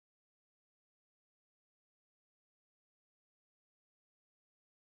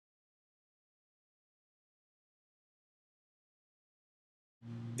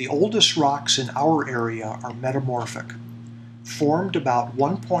The oldest rocks in our area are metamorphic, formed about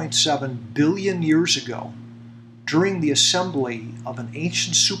 1.7 billion years ago during the assembly of an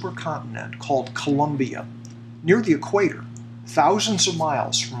ancient supercontinent called Columbia, near the equator, thousands of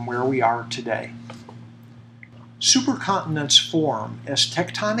miles from where we are today. Supercontinents form as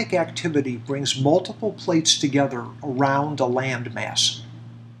tectonic activity brings multiple plates together around a landmass.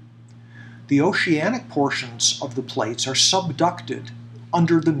 The oceanic portions of the plates are subducted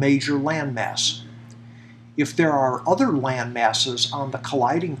under the major landmass. If there are other landmasses on the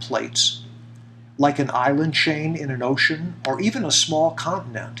colliding plates, like an island chain in an ocean or even a small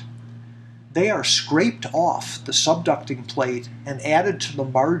continent, they are scraped off the subducting plate and added to the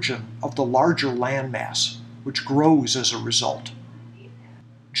margin of the larger landmass, which grows as a result.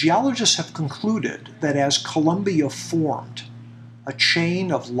 Geologists have concluded that as Columbia formed, a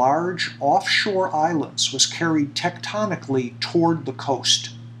chain of large offshore islands was carried tectonically toward the coast.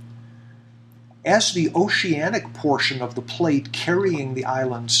 As the oceanic portion of the plate carrying the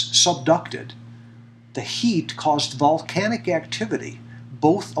islands subducted, the heat caused volcanic activity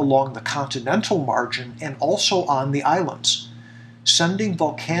both along the continental margin and also on the islands, sending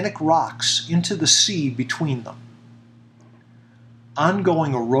volcanic rocks into the sea between them.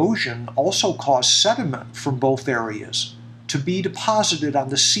 Ongoing erosion also caused sediment from both areas to be deposited on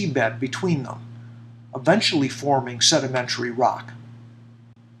the seabed between them, eventually forming sedimentary rock.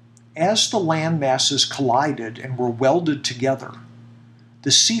 As the land masses collided and were welded together, the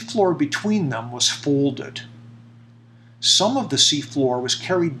seafloor between them was folded. Some of the seafloor was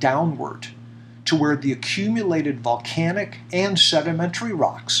carried downward to where the accumulated volcanic and sedimentary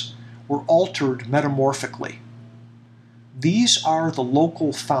rocks were altered metamorphically. These are the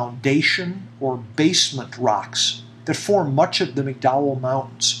local foundation or basement rocks that form much of the McDowell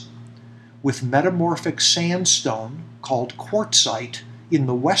Mountains, with metamorphic sandstone called quartzite in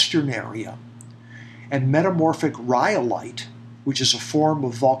the western area, and metamorphic rhyolite, which is a form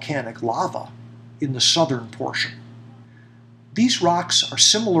of volcanic lava, in the southern portion. These rocks are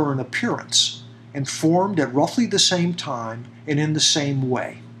similar in appearance and formed at roughly the same time and in the same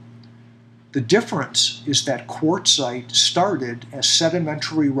way. The difference is that quartzite started as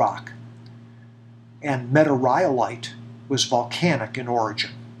sedimentary rock, and meta-rhyolite was volcanic in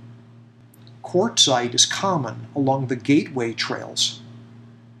origin. Quartzite is common along the gateway trails,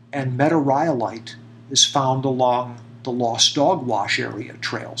 and meta-rhyolite is found along the Lost Dog Wash area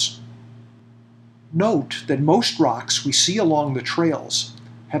trails. Note that most rocks we see along the trails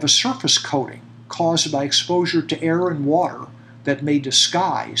have a surface coating caused by exposure to air and water that may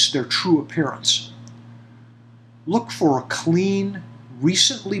disguise their true appearance. Look for a clean,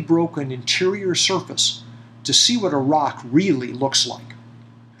 recently broken interior surface to see what a rock really looks like.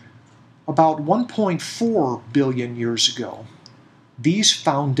 About 1.4 billion years ago, these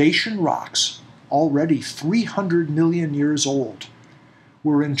foundation rocks, already 300 million years old,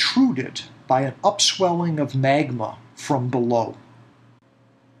 were intruded by an upswelling of magma from below.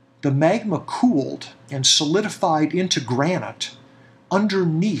 The magma cooled and solidified into granite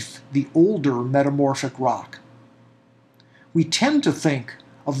underneath the older metamorphic rock. We tend to think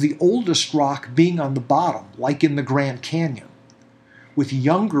of the oldest rock being on the bottom, like in the Grand Canyon, with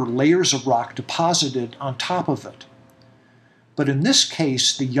younger layers of rock deposited on top of it. But in this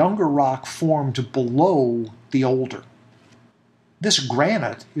case, the younger rock formed below the older. This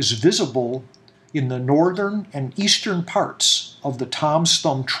granite is visible in the northern and eastern parts of the Tom's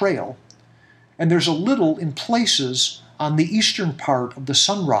Thumb Trail, and there's a little in places on the eastern part of the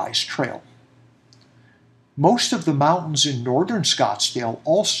Sunrise Trail. Most of the mountains in northern Scottsdale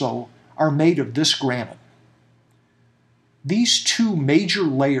also are made of this granite. These two major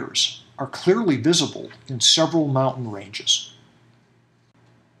layers are clearly visible in several mountain ranges.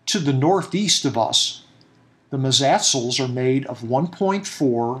 To the northeast of us, the Mazatzals are made of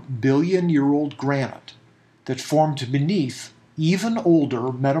 1.4 billion-year-old granite that formed beneath even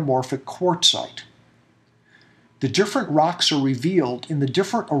older metamorphic quartzite. The different rocks are revealed in the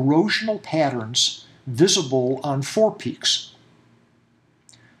different erosional patterns visible on four peaks.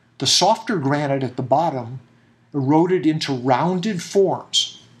 The softer granite at the bottom eroded into rounded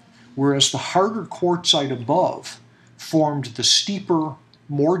forms, whereas the harder quartzite above formed the steeper,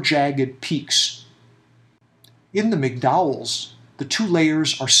 more jagged peaks. In the McDowells, the two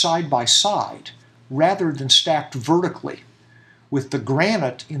layers are side by side rather than stacked vertically, with the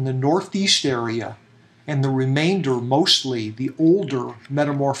granite in the northeast area and the remainder mostly the older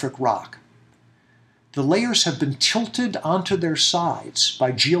metamorphic rock. The layers have been tilted onto their sides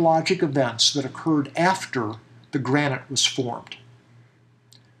by geologic events that occurred after the granite was formed.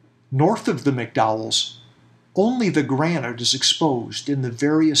 North of the McDowells, Only the granite is exposed in the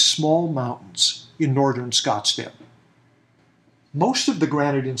various small mountains in northern Scottsdale. Most of the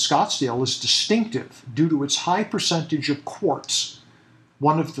granite in Scottsdale is distinctive due to its high percentage of quartz,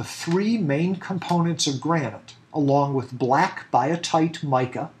 one of the three main components of granite, along with black biotite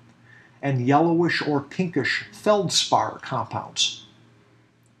mica and yellowish or pinkish feldspar compounds.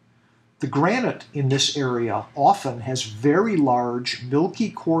 The granite in this area often has very large milky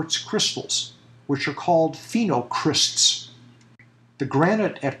quartz crystals, which are called phenocrysts. The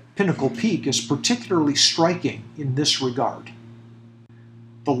granite at Pinnacle Peak is particularly striking in this regard.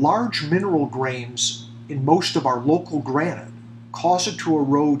 The large mineral grains in most of our local granite cause it to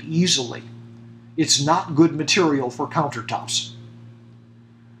erode easily. It's not good material for countertops.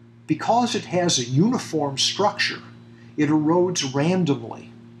 Because it has a uniform structure, it erodes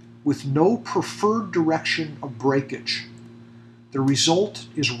randomly, with no preferred direction of breakage. The result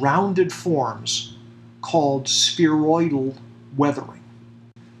is rounded forms called spheroidal weathering.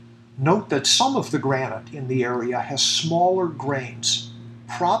 Note that some of the granite in the area has smaller grains,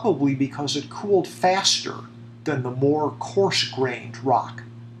 probably because it cooled faster than the more coarse-grained rock.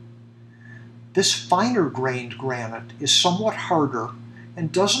 This finer-grained granite is somewhat harder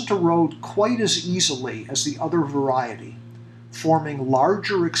and doesn't erode quite as easily as the other variety, forming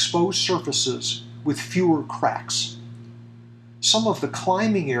larger exposed surfaces with fewer cracks. Some of the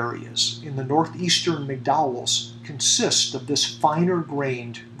climbing areas in the northeastern McDowells consist of this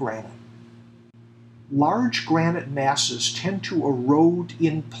finer-grained granite. Large granite masses tend to erode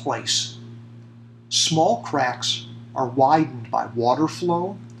in place. Small cracks are widened by water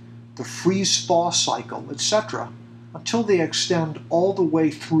flow, the freeze-thaw cycle, etc., until they extend all the way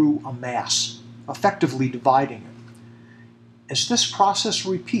through a mass, effectively dividing it. As this process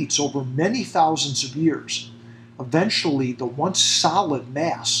repeats over many thousands of years, eventually the once solid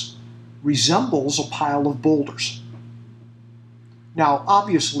mass resembles a pile of boulders. Now,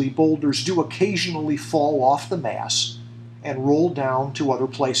 obviously, boulders do occasionally fall off the mass and roll down to other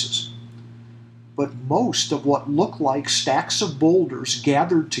places. But most of what look like stacks of boulders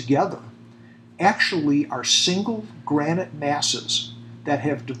gathered together actually are single granite masses that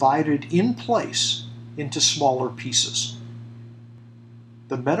have divided in place into smaller pieces.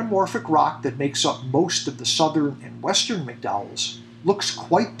 The metamorphic rock that makes up most of the southern and western McDowells looks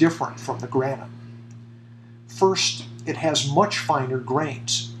quite different from the granite. First, it has much finer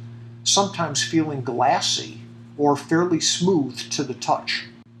grains, sometimes feeling glassy or fairly smooth to the touch.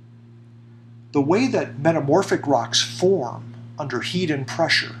 The way that metamorphic rocks form under heat and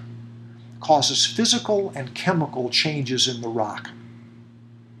pressure causes physical and chemical changes in the rock.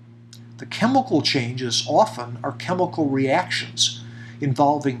 The chemical changes often are chemical reactions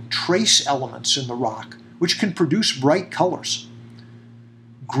involving trace elements in the rock, which can produce bright colors.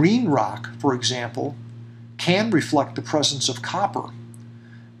 Green rock, for example, can reflect the presence of copper,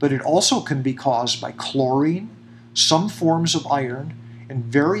 but it also can be caused by chlorine, some forms of iron, and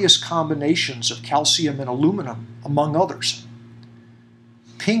various combinations of calcium and aluminum, among others.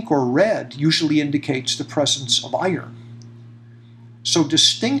 Pink or red usually indicates the presence of iron. So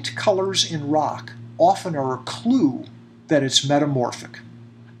distinct colors in rock often are a clue that it's metamorphic.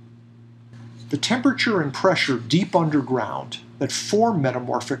 The temperature and pressure deep underground that form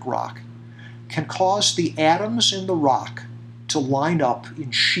metamorphic rock can cause the atoms in the rock to line up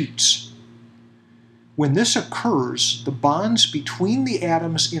in sheets. When this occurs, the bonds between the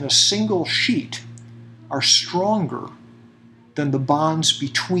atoms in a single sheet are stronger than the bonds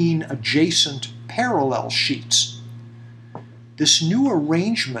between adjacent parallel sheets. This new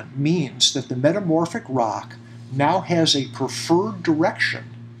arrangement means that the metamorphic rock now has a preferred direction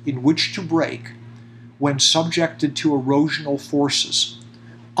in which to break when subjected to erosional forces,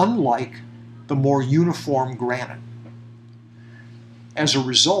 unlike the more uniform granite. As a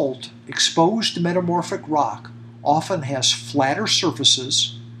result, exposed metamorphic rock often has flatter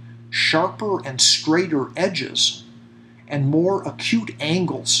surfaces, sharper and straighter edges, and more acute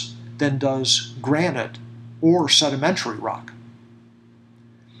angles than does granite or sedimentary rock.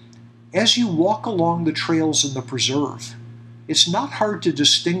 As you walk along the trails in the preserve, it's not hard to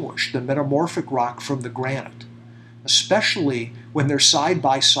distinguish the metamorphic rock from the granite, especially when they're side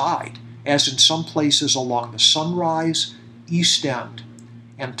by side, as in some places along the Sunrise, East End,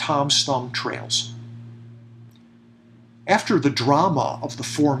 and Tom's Thumb trails. After the drama of the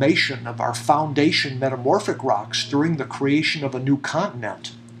formation of our foundation metamorphic rocks during the creation of a new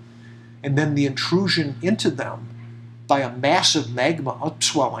continent, and then the intrusion into them by a massive magma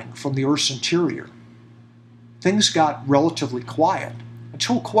upswelling from the Earth's interior, things got relatively quiet,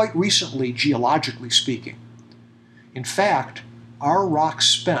 until quite recently, geologically speaking. In fact, our rocks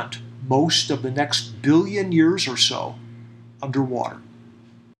spent most of the next billion years or so underwater.